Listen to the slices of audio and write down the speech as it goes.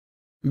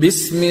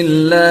بسم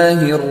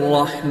الله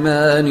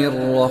الرحمن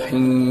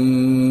الرحيم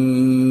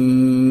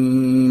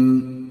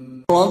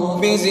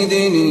رب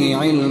زدني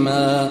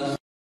علما.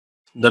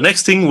 The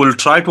next thing, we'll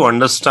try to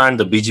understand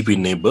the BGP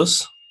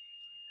neighbors.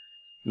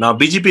 Now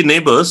BGP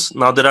neighbors,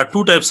 now there are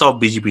two types of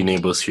BGP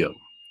neighbors here.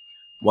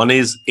 One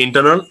is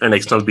internal and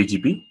external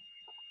BGP.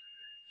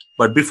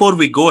 But before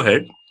we go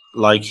ahead,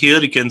 like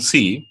here you can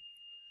see,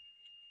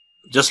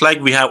 just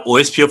like we have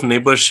OSPF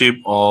neighborship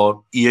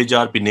or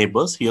EBGP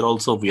neighbors, here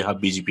also we have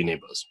BGP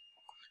neighbors.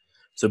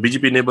 So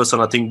BGP neighbors are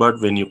nothing but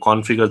when you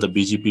configure the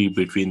BGP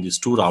between these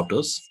two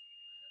routers.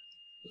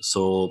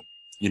 So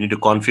you need to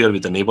configure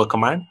with the neighbor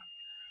command.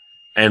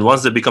 And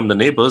once they become the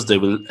neighbors, they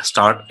will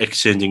start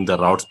exchanging the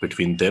routes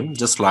between them,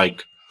 just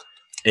like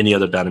any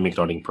other dynamic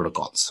routing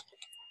protocols.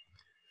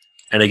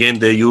 And again,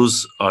 they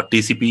use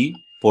TCP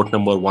port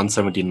number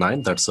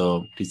 179. That's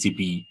a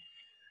TCP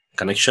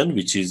connection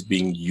which is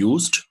being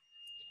used.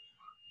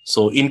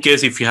 So in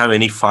case if you have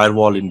any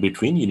firewall in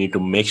between, you need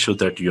to make sure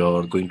that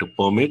you're going to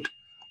permit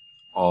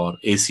or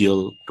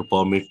ACL to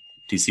permit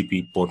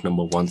TCP port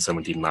number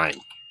 179.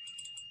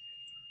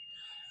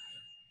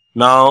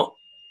 Now,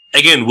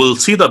 again, we'll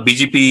see the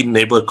BGP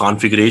neighbor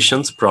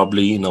configurations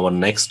probably in our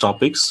next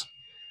topics.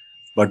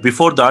 But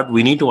before that,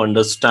 we need to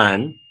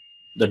understand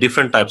the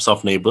different types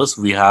of neighbors.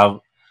 We have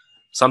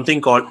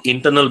something called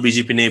internal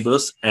BGP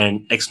neighbors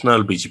and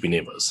external BGP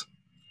neighbors.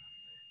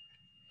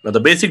 Now, the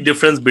basic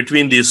difference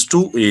between these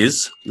two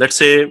is, let's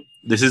say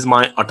this is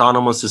my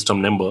autonomous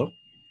system number,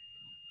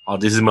 or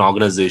this is my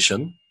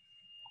organization.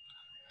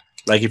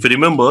 Like if you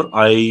remember,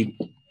 I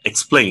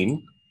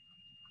explained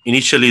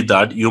initially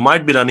that you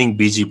might be running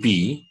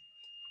BGP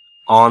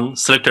on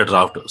selected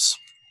routers.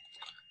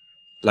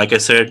 Like I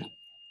said,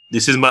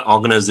 this is my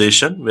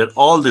organization where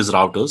all these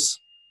routers,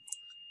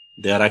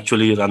 they are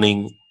actually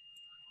running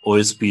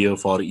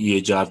OSPF or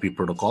EBGP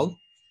protocol.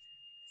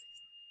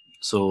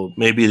 So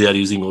maybe they are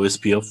using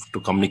OSPF to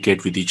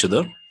communicate with each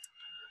other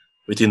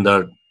within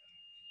the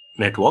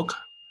network.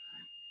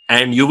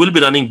 And you will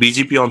be running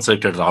BGP on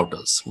selected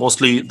routers,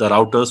 mostly the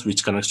routers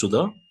which connects to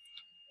the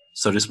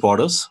service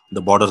borders, the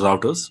border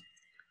routers.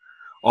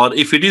 Or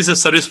if it is a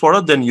service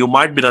border, then you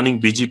might be running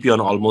BGP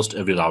on almost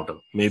every router.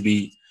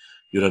 Maybe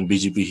you run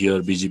BGP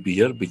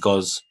here,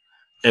 because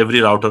every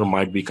router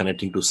might be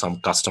connecting to some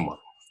customer,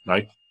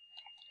 right?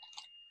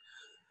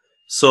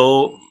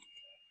 So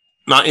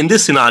now in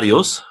these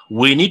scenarios,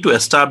 we need to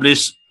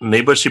establish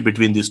neighborship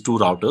between these two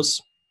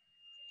routers.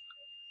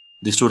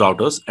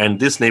 And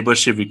this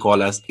neighborship we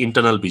call as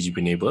internal BGP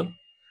neighbor,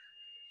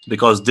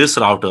 because this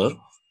router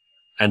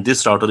and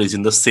this router is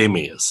in the same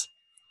AS.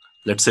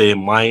 Let's say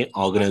my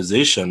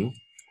organization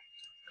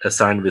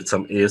assigned with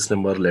some AS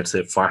number, let's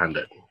say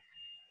 500.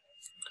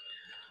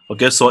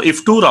 Okay, so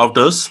if two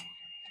routers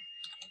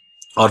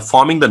are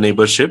forming the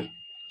neighborship,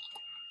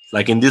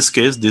 like in this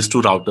case, these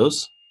two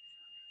routers,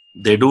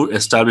 they do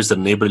establish the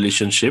neighbor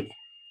relationship,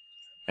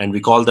 and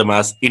we call them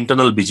as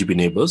internal BGP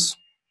neighbors.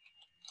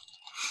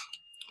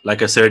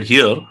 Like I said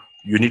here,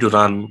 you need to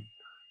run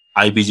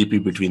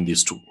IBGP between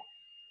these two.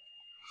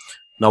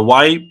 Now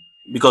why?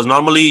 Because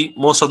normally,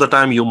 most of the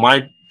time you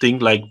might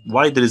think like,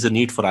 why there is a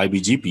need for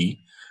IBGP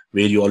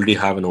where you already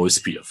have an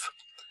OSPF?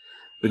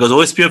 Because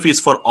OSPF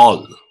is for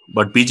all,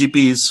 but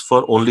BGP is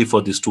only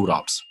for these two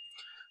routes.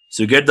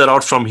 So you get the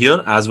route from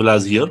here as well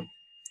as here,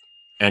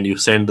 and you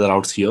send the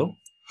routes here.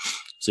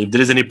 So if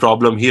there is any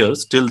problem here,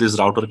 still this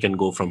router can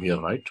go from here,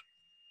 right?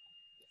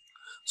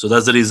 So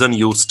that's the reason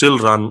you still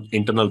run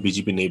internal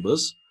BGP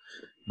neighbors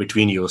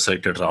between your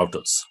selected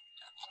routers.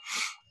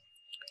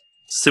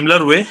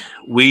 Similar way,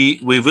 we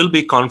will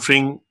be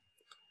configuring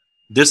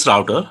this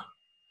router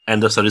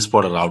and the service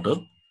border router.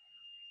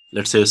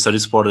 Let's say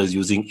service border is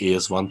using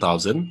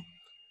AS1000.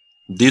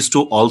 These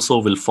two also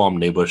will form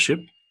neighborship.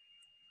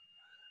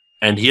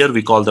 And here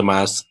we call them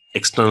as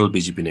external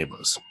BGP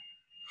neighbors.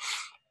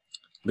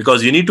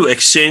 Because you need to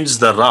exchange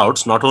the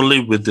routes not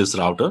only with this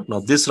router. Now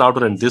this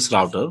router and this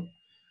router,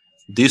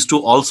 these two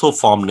also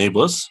form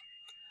neighbors.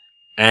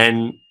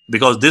 And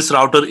because this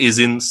router is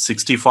in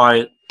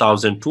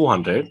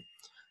 65,200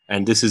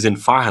 and this is in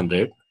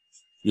 500,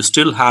 you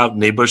still have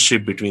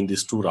neighborship between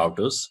these two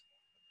routers.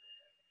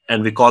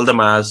 And we call them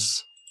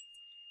as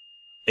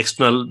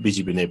external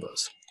BGP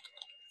neighbors.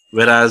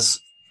 Whereas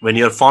when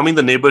you're forming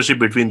the neighborship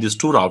between these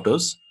two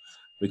routers,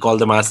 we call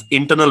them as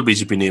internal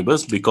BGP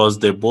neighbors because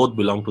they both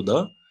belong to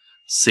the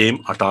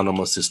same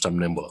autonomous system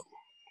number.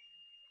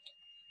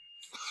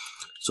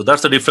 So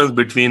that's the difference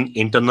between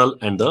internal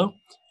and the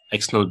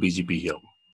external BGP here.